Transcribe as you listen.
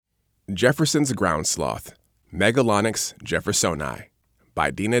Jefferson's Ground Sloth, Megalonyx jeffersoni, by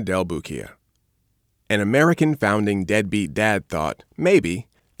Dina Bucchia. An American founding deadbeat dad thought, maybe,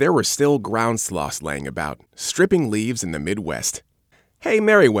 there were still ground sloths laying about, stripping leaves in the Midwest. "Hey,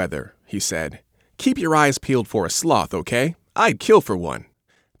 Merriweather," he said, "keep your eyes peeled for a sloth, okay? I'd kill for one."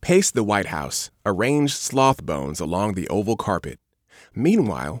 Paced the White House, arranged sloth bones along the oval carpet.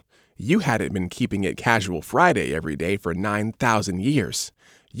 Meanwhile, you hadn't been keeping it Casual Friday every day for 9,000 years.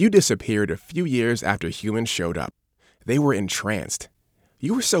 You disappeared a few years after humans showed up. They were entranced.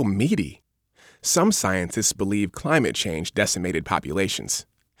 You were so meaty. Some scientists believe climate change decimated populations.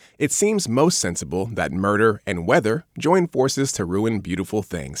 It seems most sensible that murder and weather join forces to ruin beautiful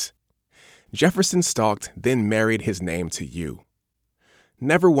things. Jefferson stalked, then married his name to you.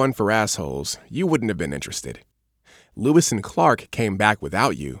 Never one for assholes, you wouldn't have been interested. Lewis and Clark came back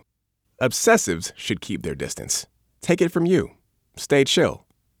without you. Obsessives should keep their distance. Take it from you. Stay chill.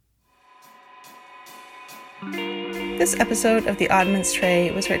 This episode of The Oddments Tray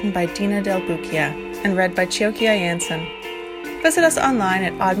was written by Dina Bucchia and read by Chiokia Jansen. Visit us online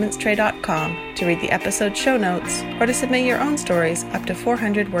at oddmentstray.com to read the episode show notes or to submit your own stories up to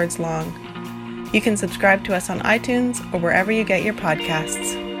 400 words long. You can subscribe to us on iTunes or wherever you get your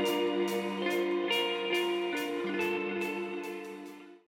podcasts.